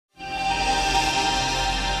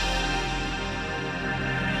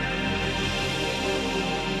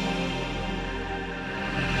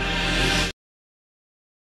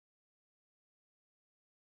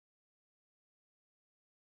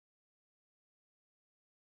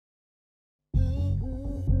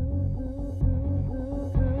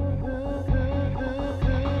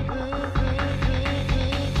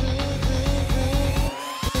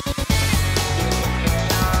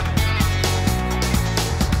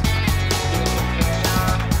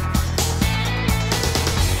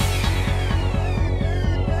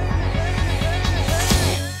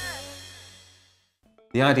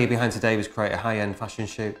The idea behind today was create a high-end fashion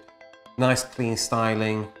shoot. Nice clean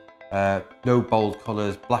styling, no bold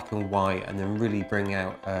colours, black and white, and then really bring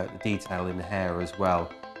out the detail in the hair as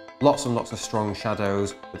well. Lots and lots of strong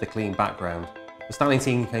shadows with a clean background. The styling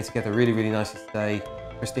team came together really, really nicely today.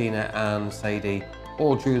 Christina and Sadie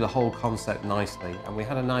all drew the whole concept nicely, and we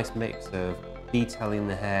had a nice mix of detail in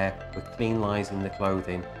the hair with clean lines in the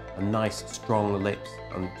clothing and nice strong lips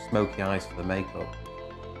and smoky eyes for the makeup.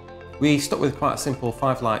 We stuck with quite a simple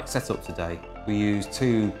 5-light setup today. We used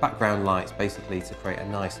 2 background lights basically to create a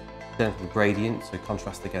nice gentle gradient to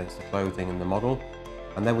contrast against the clothing and the model.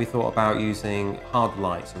 And then we thought about using hard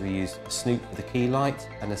lights, so we used a Snoot for the key light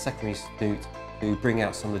and a secondary Snoot to bring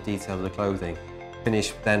out some of the detail of the clothing.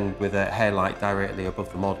 Finish then with a hair light directly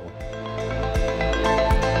above the model.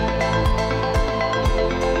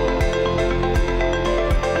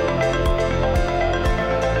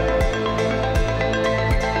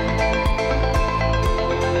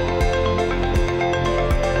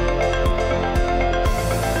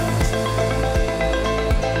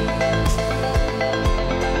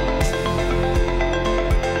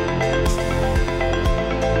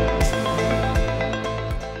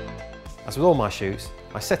 As with all my shoots,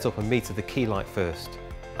 I set up and metered the key light first.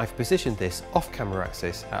 I've positioned this off-camera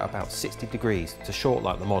axis at about 60 degrees to short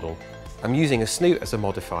light the model. I'm using a Snoot as a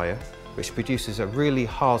modifier, which produces a really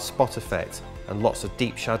hard spot effect and lots of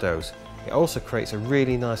deep shadows. It also creates a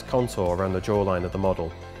really nice contour around the jawline of the model.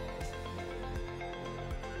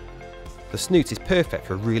 The Snoot is perfect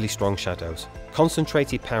for really strong shadows,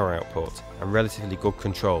 concentrated power output and relatively good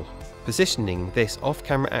control. Positioning this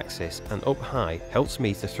off-camera axis and up high helps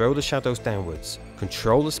me to throw the shadows downwards,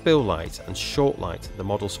 control the spill light and short light the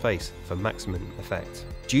model's face for maximum effect.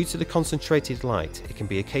 Due to the concentrated light, it can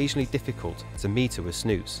be occasionally difficult to meter with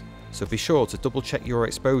Snoots, so be sure to double check your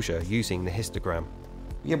exposure using the histogram.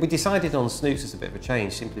 Yeah, we decided on Snoots as a bit of a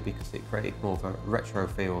change simply because it created more of a retro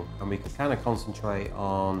feel, and we could kind of concentrate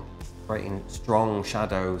on creating strong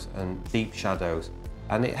shadows and deep shadows.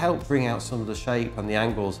 And it helped bring out some of the shape and the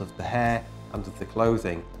angles of the hair and of the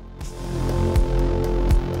clothing.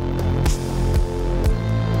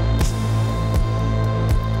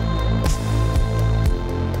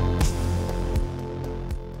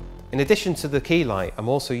 In addition to the key light, I'm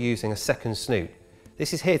also using a second Snoot.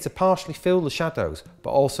 This is here to partially fill the shadows, but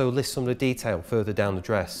also lift some of the detail further down the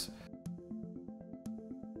dress.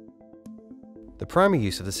 The primary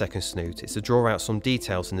use of the second Snoot is to draw out some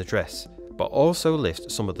details in the dress, but also lift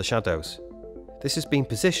some of the shadows. This has been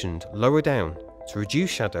positioned lower down to reduce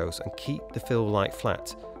shadows and keep the fill light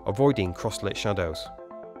flat, avoiding cross-lit shadows.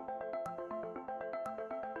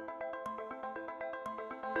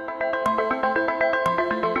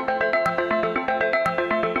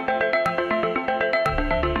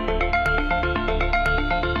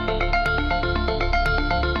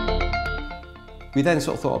 We then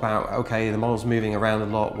sort of thought about, okay, the model's moving around a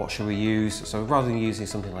lot, what should we use? So rather than using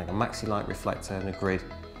something like a maxi light reflector and a grid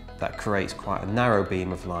that creates quite a narrow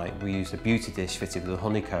beam of light, we used a beauty dish fitted with a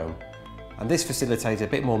honeycomb. And this facilitated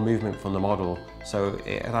a bit more movement from the model, so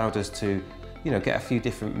it allowed us to, get a few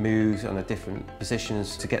different moves and different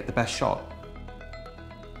positions to get the best shot.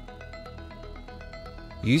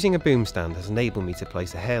 Using a boom stand has enabled me to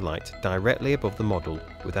place a hair light directly above the model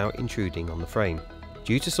without intruding on the frame.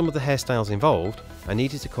 Due to some of the hairstyles involved, I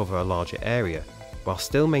needed to cover a larger area, while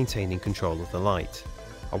still maintaining control of the light.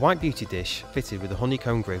 A white beauty dish fitted with a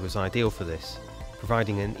honeycomb grid was ideal for this,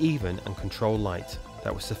 providing an even and controlled light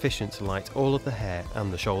that was sufficient to light all of the hair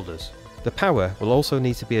and the shoulders. The power will also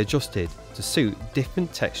need to be adjusted to suit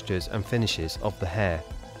different textures and finishes of the hair.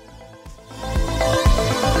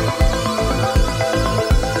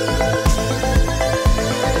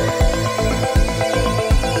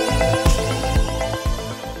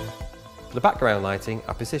 For the background lighting,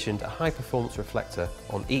 I positioned a High Performance Reflector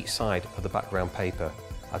on each side of the background paper.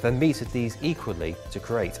 I then metered these equally to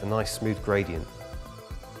create a nice smooth gradient.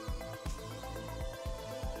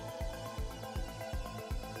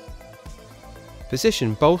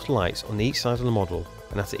 Position both lights on each side of the model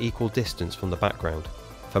and at an equal distance from the background.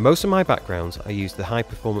 For most of my backgrounds, I use the High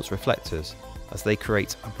Performance Reflectors as they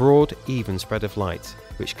create a broad, even spread of light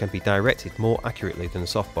which can be directed more accurately than a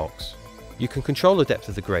softbox. You can control the depth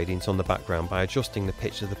of the gradient on the background by adjusting the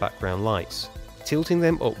pitch of the background lights. Tilting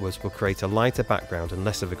them upwards will create a lighter background and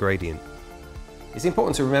less of a gradient. It's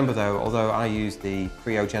important to remember though, although I use the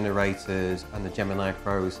Creo generators and the Gemini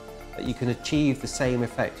Pros, that you can achieve the same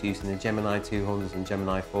effect using the Gemini 200s and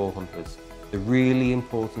Gemini 400s. The really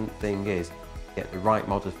important thing is to get the right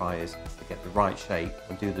modifiers, to get the right shape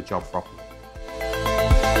and do the job properly.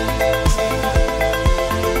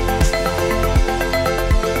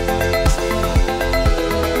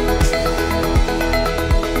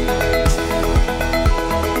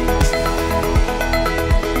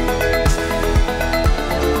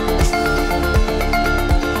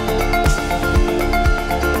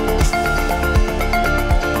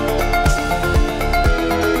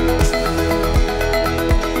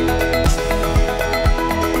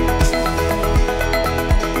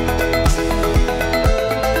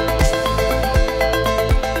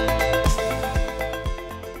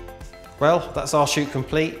 Well, that's our shoot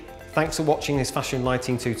complete. Thanks for watching this fashion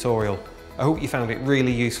lighting tutorial. I hope you found it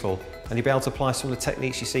really useful and you'll be able to apply some of the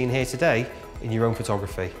techniques you've seen here today in your own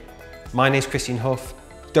photography. My name's Christian Hough.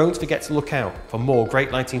 Don't forget to look out for more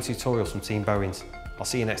great lighting tutorials from Team Bowens. I'll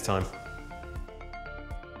see you next time.